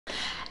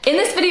In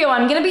this video,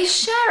 I'm going to be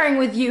sharing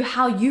with you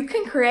how you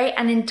can create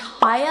an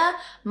entire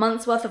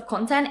month's worth of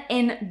content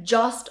in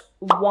just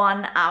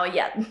 1 hour.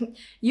 Yeah,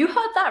 you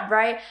heard that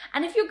right.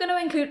 And if you're going to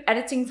include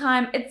editing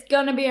time, it's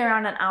going to be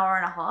around an hour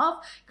and a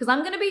half, because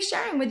I'm going to be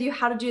sharing with you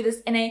how to do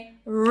this in a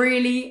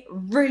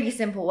really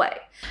simple way.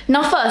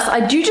 Now, first,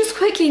 I do just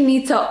quickly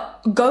need to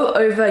go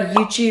over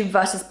YouTube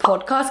versus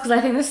podcast, because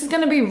I think this is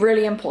going to be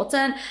really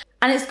important.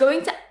 And it's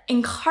going to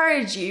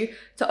encourage you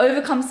to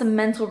overcome some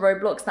mental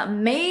roadblocks that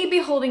may be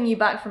holding you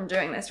back from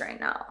doing this right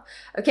now.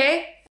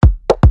 Okay?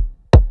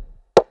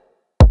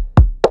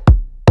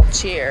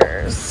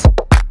 Cheers.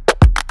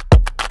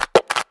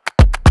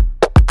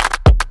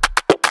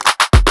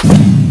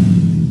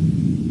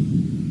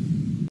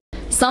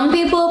 Some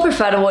people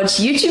prefer to watch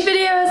YouTube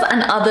videos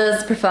and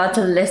others prefer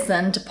to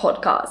listen to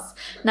podcasts.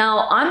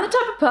 Now, I'm the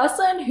type of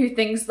person who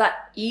thinks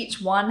that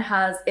each one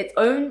has its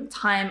own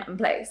time and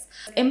place.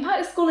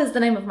 Impact School is the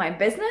name of my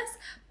business,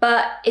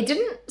 but it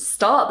didn't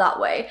start that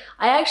way.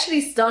 I actually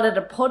started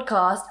a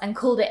podcast and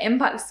called it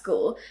Impact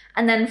School.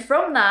 And then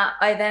from that,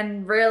 I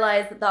then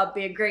realized that that would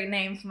be a great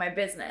name for my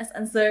business.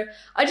 And so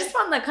I just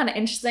found that kind of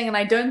interesting. And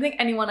I don't think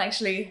anyone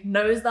actually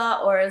knows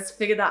that or has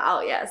figured that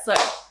out yet. So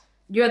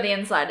you're the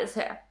insiders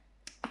here.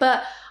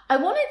 But I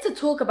wanted to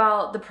talk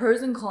about the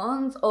pros and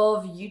cons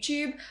of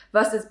YouTube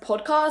versus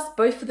podcasts,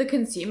 both for the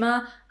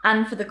consumer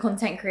and for the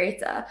content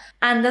creator.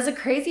 And there's a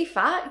crazy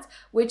fact,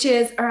 which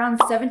is around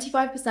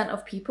 75%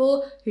 of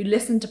people who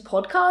listen to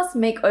podcasts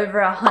make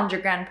over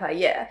 100 grand per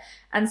year.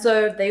 And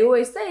so they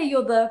always say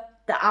you're the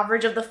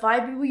average of the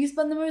 5 people you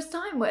spend the most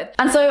time with.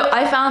 And so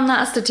I found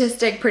that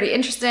statistic pretty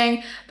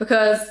interesting,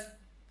 because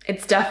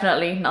it's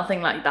definitely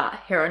nothing like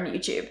that here on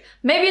YouTube.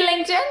 Maybe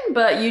LinkedIn,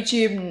 but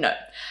YouTube, no.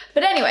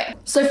 But anyway,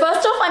 so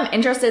first off, I'm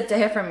interested to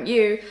hear from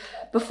you.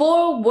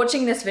 Before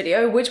watching this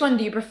video, which one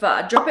do you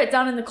prefer? Drop it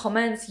down in the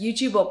comments,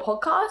 YouTube or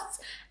podcasts,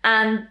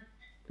 and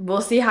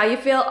we'll see how you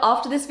feel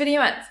after this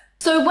video ends.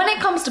 So when it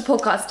comes to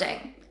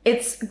podcasting,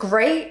 it's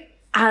great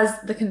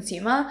as the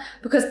consumer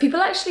because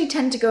people actually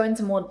tend to go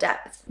into more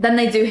depth than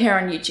they do here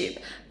on YouTube.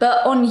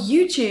 But on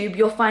YouTube,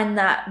 you'll find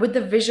that with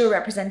the visual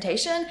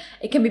representation,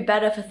 it can be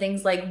better for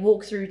things like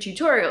walkthrough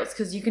tutorials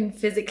because you can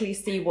physically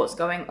see what's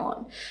going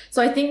on.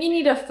 So I think you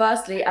need to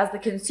firstly, as the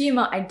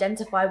consumer,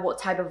 identify what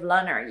type of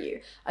learner are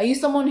you. Are you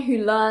someone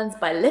who learns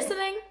by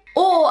listening,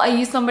 or are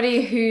you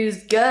somebody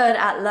who's good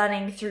at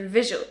learning through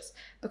visuals?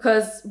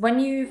 Because when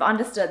you've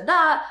understood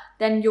that,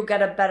 then you'll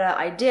get a better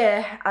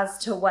idea as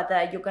to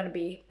whether you're going to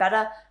be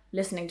better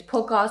listening to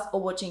podcasts or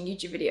watching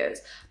YouTube videos.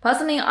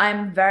 Personally,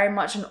 I'm very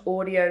much an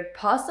audio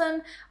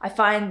person. I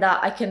find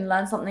that I can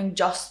learn something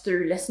just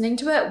through listening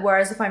to it,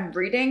 whereas if I'm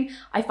reading,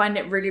 I find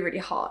it really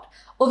hard.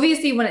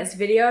 Obviously, when it's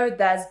video,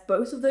 there's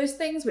both of those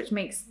things, which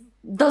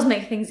does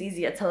make things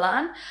easier to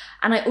learn.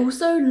 And I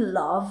also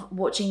love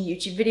watching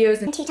YouTube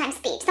videos in 2 times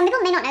speed. Some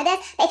people may not know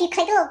this, but if you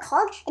click a little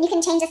cog, then you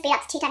can change the speed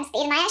up to 2 times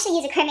speed. And I actually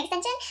use a Chrome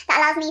extension that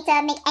allows me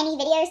to make any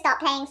video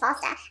start playing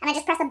faster. And I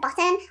just press a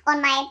button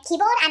on my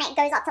keyboard and it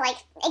goes up to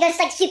it goes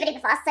like super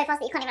duper fast, so fast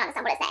that you can't even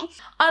understand what it's saying.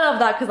 I love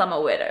that because I'm a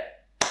weirdo.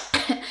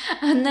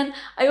 And then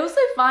I also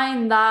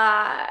find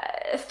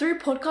that through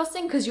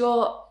podcasting, because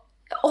you're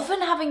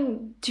often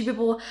having two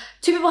people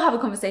have a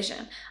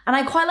conversation, and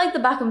I quite like the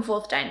back and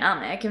forth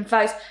dynamic. In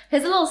fact,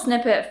 here's a little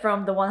snippet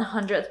from the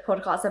 100th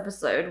podcast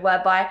episode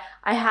whereby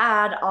I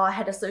had our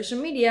head of social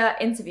media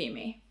interview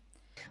me.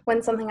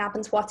 When something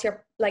happens, what's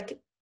your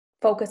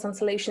focus on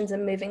solutions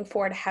and moving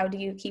forward? How do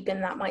you keep in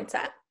that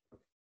mindset?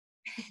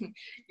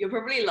 You're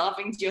probably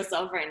laughing to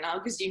yourself right now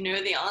because you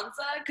know the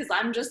answer, because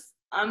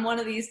I'm one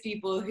of these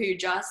people who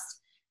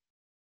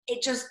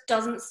it just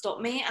doesn't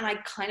stop me, and I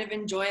kind of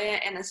enjoy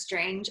it in a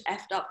strange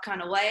effed up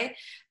kind of way,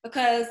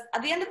 because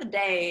at the end of the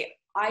day,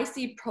 I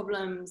see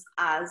problems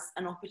as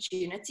an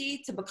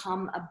opportunity to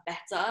become a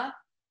better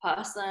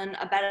person,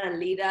 a better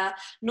leader,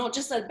 not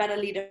just a better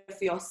leader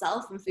for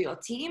yourself and for your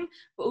team,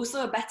 but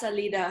also a better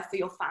leader for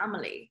your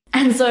family.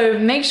 And so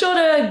make sure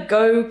to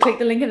go click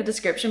the link in the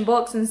description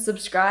box and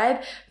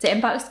subscribe to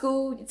Impact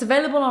School. It's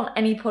available on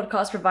any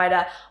podcast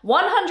provider.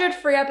 100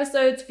 free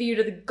episodes for you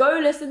to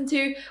go listen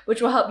to,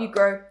 which will help you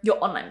grow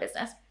your online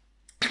business.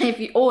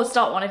 Or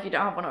start one if you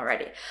don't have one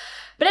already.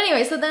 But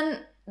anyway, so then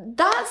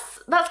that's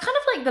kind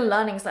of like the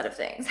learning side of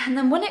things. And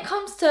then when it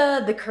comes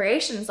to the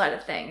creation side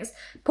of things,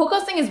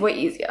 podcasting is way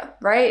easier,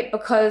 right?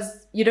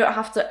 Because you don't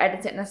have to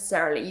edit it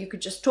necessarily. You could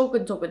just talk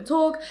and talk and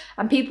talk,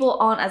 and people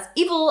aren't as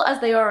evil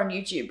as they are on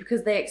YouTube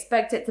because they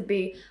expect it to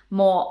be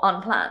more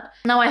unplanned.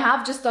 Now, I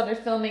have just started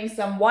filming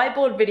some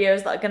whiteboard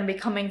videos that are going to be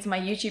coming to my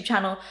YouTube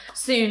channel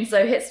soon,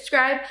 so hit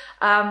subscribe,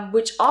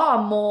 which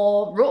are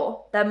more raw.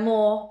 They're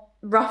more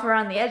rough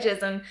around the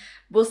edges, and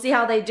we'll see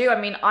how they do. I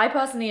mean, I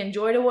personally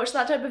enjoy to watch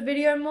that type of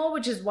video more,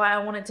 which is why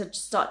I wanted to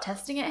start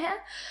testing it here.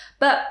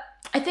 But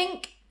I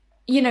think,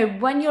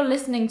 when you're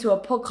listening to a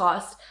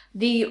podcast,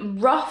 the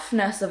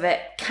roughness of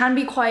it can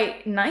be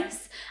quite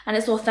nice and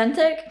it's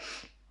authentic.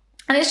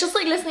 And it's just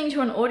like listening to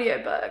an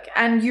audiobook,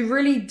 and you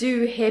really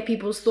do hear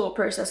people's thought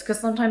process, because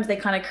sometimes they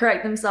kind of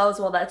correct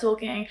themselves while they're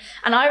talking.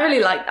 And I really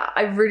like that.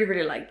 I really,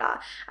 really like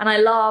that. And I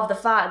love the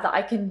fact that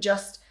I can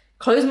just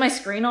close my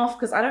screen off,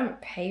 because I don't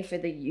pay for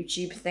the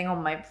YouTube thing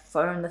on my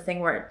phone, the thing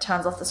where it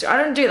turns off the screen.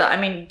 I don't do that. I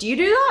mean, do you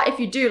do that? If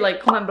you do, like,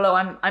 comment below.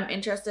 I'm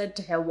interested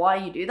to hear why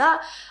you do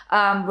that.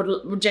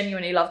 Would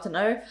genuinely love to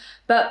know.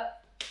 But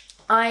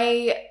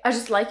I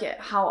just like it,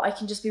 how I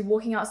can just be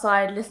walking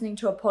outside, listening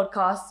to a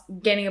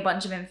podcast, gaining a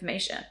bunch of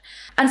information.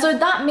 And so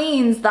that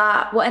means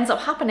that what ends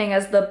up happening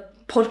as the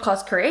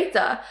podcast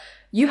creator,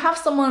 you have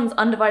someone's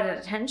undivided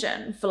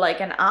attention for like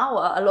an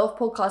hour. A lot of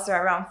podcasts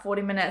are around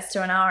 40 minutes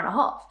to an hour and a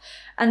half.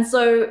 And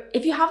so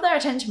if you have their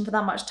attention for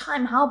that much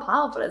time, how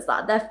powerful is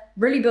that? They're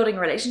really building a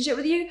relationship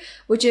with you,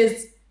 which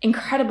is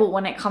incredible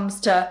when it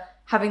comes to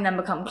having them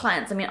become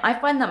clients. I mean, I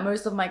find that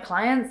most of my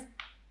clients,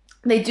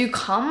 they do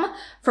come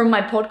from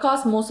my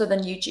podcast more so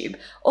than YouTube.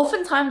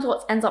 Oftentimes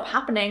what ends up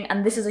happening,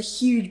 and this is a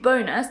huge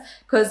bonus,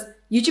 because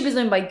YouTube is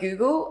owned by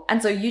Google,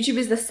 and so YouTube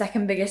is the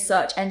second biggest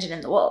search engine in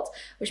the world,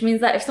 which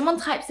means that if someone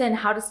types in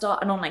how to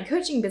start an online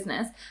coaching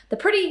business, they're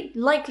pretty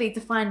likely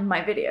to find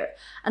my video.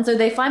 And so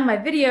they find my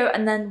video,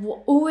 and then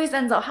what always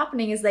ends up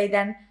happening is they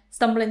then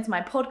stumble into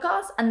my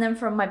podcast, and then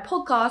from my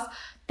podcast,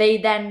 they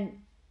then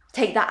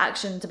take that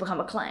action to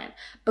become a client,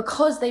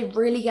 because they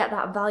really get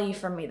that value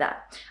from me there.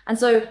 And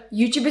so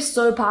YouTube is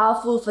so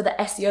powerful for the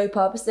SEO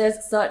purposes,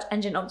 search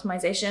engine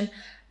optimization,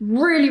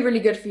 really, really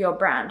good for your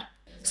brand.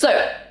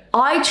 So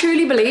I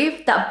truly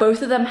believe that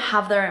both of them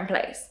have their own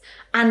place.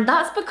 And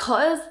that's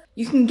because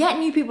you can get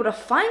new people to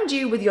find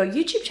you with your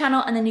YouTube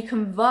channel, and then you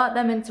convert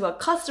them into a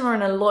customer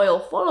and a loyal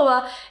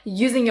follower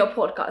using your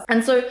podcast.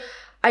 And so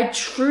I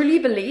truly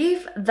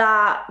believe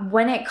that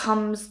when it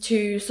comes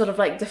to sort of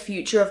like the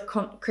future of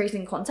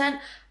creating content,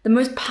 the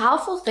most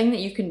powerful thing that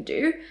you can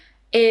do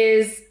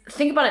is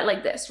think about it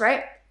like this,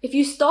 right? If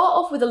you start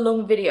off with a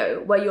long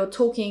video where you're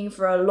talking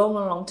for a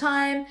long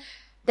time,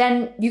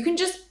 then you can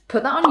just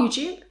put that on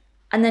YouTube,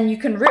 and then you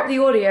can rip the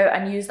audio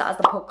and use that as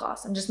the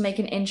podcast and just make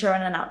an intro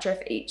and an outro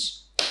for each.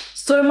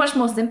 So much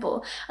more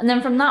simple. And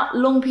then from that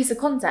long piece of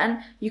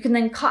content, you can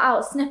then cut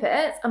out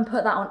snippets and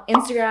put that on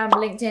Instagram,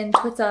 LinkedIn,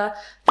 Twitter,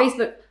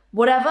 Facebook,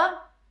 whatever.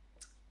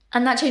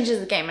 And that changes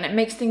the game, and it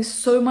makes things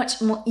so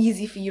much more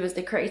easy for you as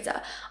the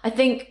creator. I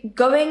think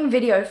going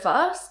video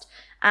first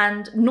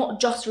and not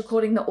just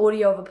recording the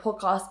audio of a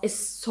podcast is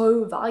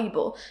so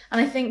valuable.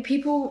 And I think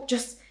people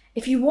just,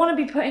 if you want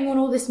to be putting on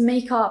all this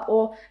makeup,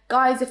 or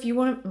guys, if you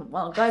want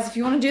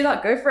to do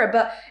that, go for it.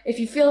 But if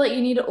you feel like you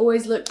need to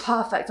always look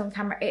perfect on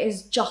camera, it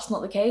is just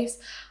not the case.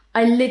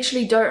 I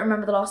literally don't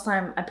remember the last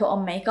time I put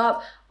on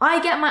makeup.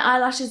 I get my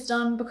eyelashes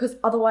done because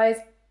otherwise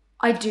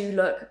I do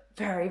look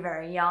very,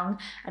 very young,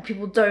 and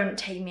people don't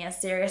take me as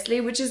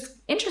seriously, which is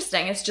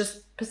interesting. It's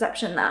just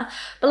perception there.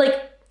 But like,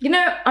 you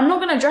know, I'm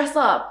not going to dress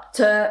up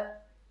to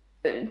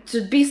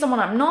be someone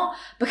I'm not,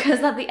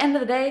 because at the end of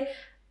the day,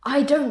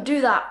 I don't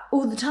do that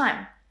all the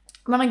time.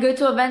 When I go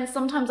to events,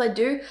 sometimes I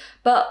do,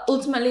 but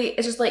ultimately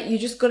it's just like, you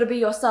just got to be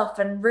yourself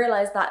and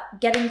realize that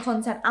getting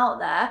content out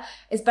there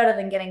is better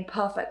than getting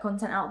perfect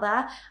content out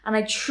there. And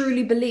I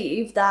truly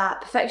believe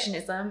that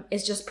perfectionism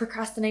is just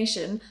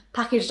procrastination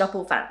packaged up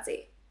all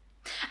fancy.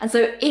 And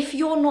so if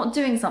you're not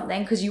doing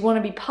something because you want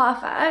to be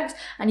perfect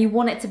and you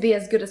want it to be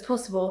as good as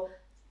possible,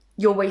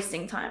 you're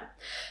wasting time.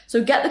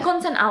 So get the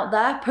content out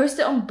there, post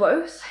it on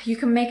both. You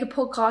can make a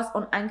podcast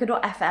on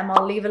anchor.fm.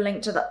 I'll leave a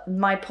link to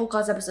my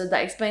podcast episode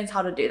that explains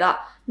how to do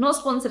that. Not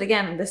sponsored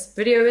again. This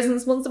video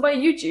isn't sponsored by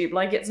YouTube,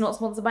 like it's not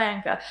sponsored by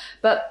Anchor,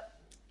 but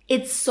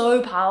it's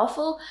so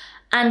powerful.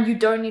 And you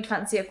don't need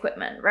fancy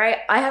equipment, right?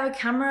 I have a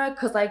camera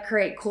because I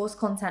create course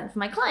content for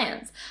my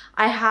clients.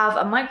 I have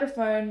a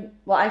microphone.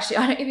 Well, actually,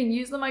 I don't even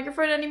use the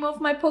microphone anymore for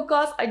my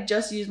podcast. I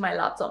just use my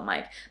laptop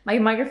mic. My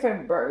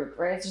microphone broke,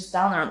 right? It's just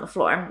down there on the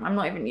floor. I'm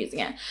not even using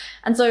it.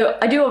 And so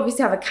I do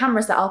obviously have a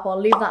camera set up. I'll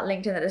leave that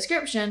linked in the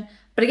description.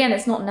 But again,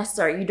 it's not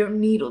necessary. You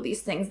don't need all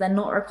these things. They're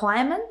not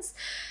requirements.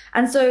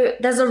 And so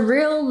there's a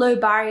real low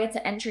barrier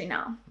to entry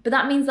now. But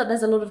that means that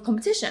there's a lot of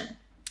competition.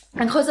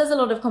 And because there's a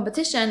lot of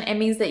competition, it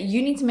means that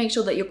you need to make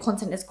sure that your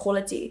content is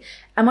quality.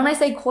 And when I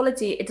say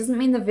quality, it doesn't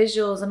mean the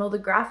visuals and all the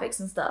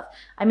graphics and stuff.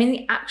 I mean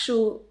the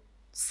actual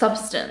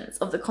substance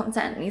of the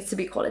content needs to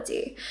be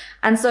quality.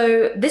 And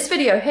so this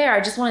video here,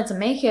 I just wanted to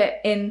make it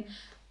in,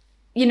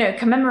 you know,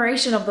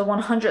 commemoration of the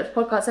 100th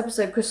podcast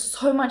episode, because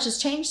so much has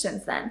changed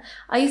since then.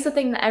 I used to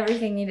think that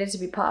everything needed to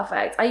be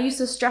perfect. I used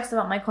to stress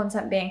about my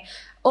content being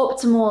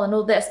optimal and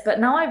all this, but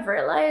now I've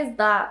realized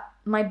that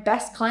my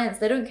best clients,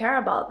 they don't care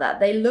about that.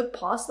 They look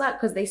past that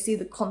because they see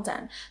the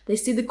content. They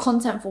see the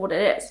content for what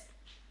it is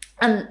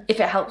and if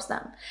it helps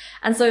them.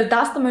 And so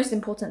that's the most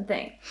important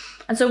thing.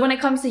 And so when it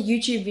comes to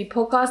YouTube v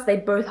podcast, they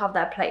both have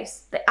their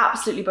place. They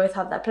absolutely both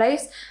have their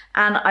place.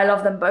 And I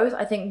love them both.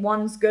 I think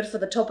one's good for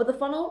the top of the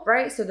funnel,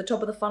 right? So the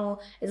top of the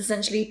funnel is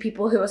essentially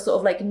people who are sort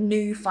of like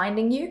new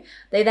finding you.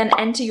 They then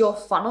enter your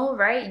funnel,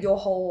 right? Your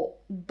whole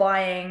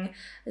buying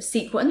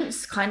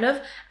sequence kind of.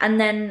 And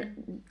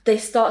then they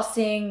start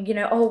seeing, you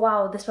know, oh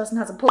wow, this person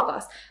has a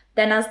podcast.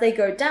 Then as they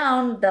go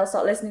down, they'll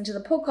start listening to the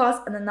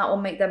podcast, and then that will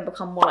make them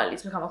become more likely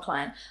to become a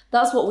client.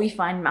 That's what we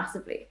find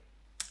massively.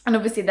 And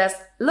obviously there's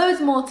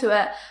loads more to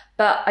it,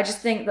 but I just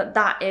think that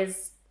that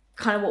is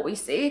kind of what we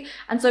see.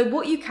 And so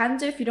what you can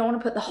do if you don't want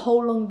to put the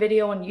whole long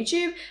video on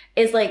YouTube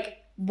is like,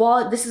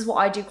 this is what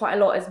I do quite a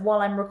lot, is while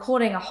I'm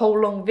recording a whole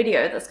long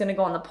video that's going to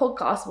go on the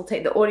podcast, we'll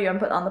take the audio and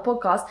put that on the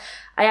podcast,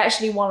 I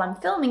actually, while I'm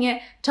filming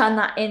it, turn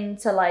that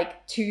into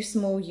like 2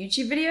 small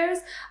YouTube videos.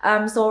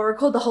 So I'll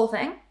record the whole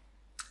thing,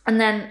 and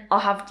then I'll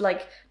have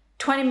like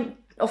 10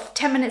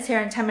 minutes here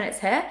and 10 minutes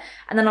here,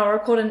 and then I'll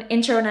record an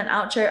intro and an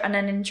outro and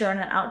an intro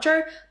and an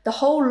outro. The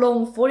whole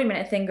long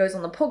 40-minute thing goes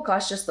on the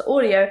podcast, just the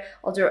audio.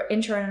 I'll do an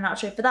intro and an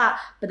outro for that,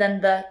 but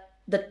then the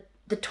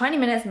 20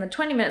 minutes and the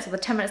 20 minutes, or the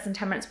 10 minutes and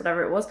 10 minutes,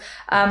 whatever it was,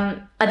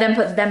 I then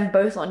put them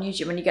both on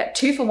YouTube, and you get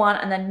 2 for 1,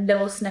 and then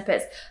little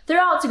snippets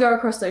throughout to go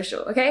across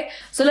social, okay?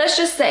 So let's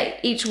just say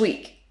each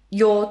week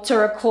you're to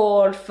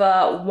record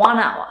for 1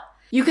 hour.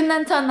 You can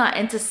then turn that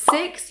into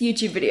 6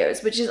 YouTube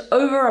videos, which is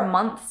over a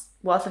month's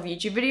worth of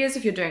YouTube videos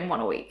if you're doing 1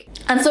 a week.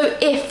 And so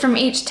if from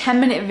each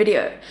 10-minute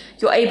video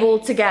you're able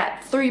to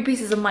get 3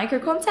 pieces of micro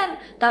content,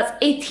 that's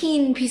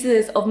 18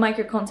 pieces of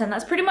micro content.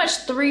 That's pretty much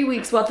 3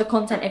 weeks worth of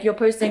content if you're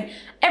posting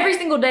every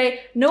single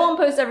day. No one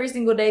posts every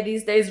single day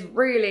these days,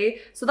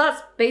 really. So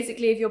that's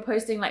basically, if you're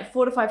posting like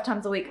 4 to 5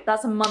 times a week,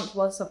 that's a month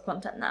worth of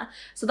content there.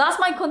 So that's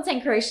my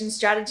content creation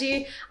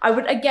strategy. I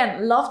would,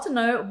 again, love to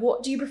know,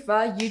 what do you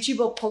prefer, YouTube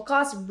or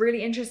podcast?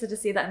 Really interested to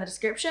see that in the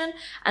description.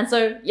 And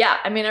so, yeah,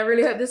 I mean, I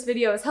really hope this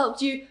video has helped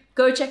you.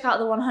 Go check out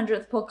the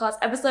 100th podcast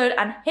episode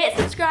and hit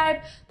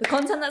subscribe. The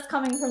content that's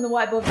coming from the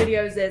whiteboard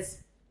videos is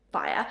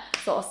fire.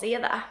 So I'll see you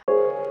there.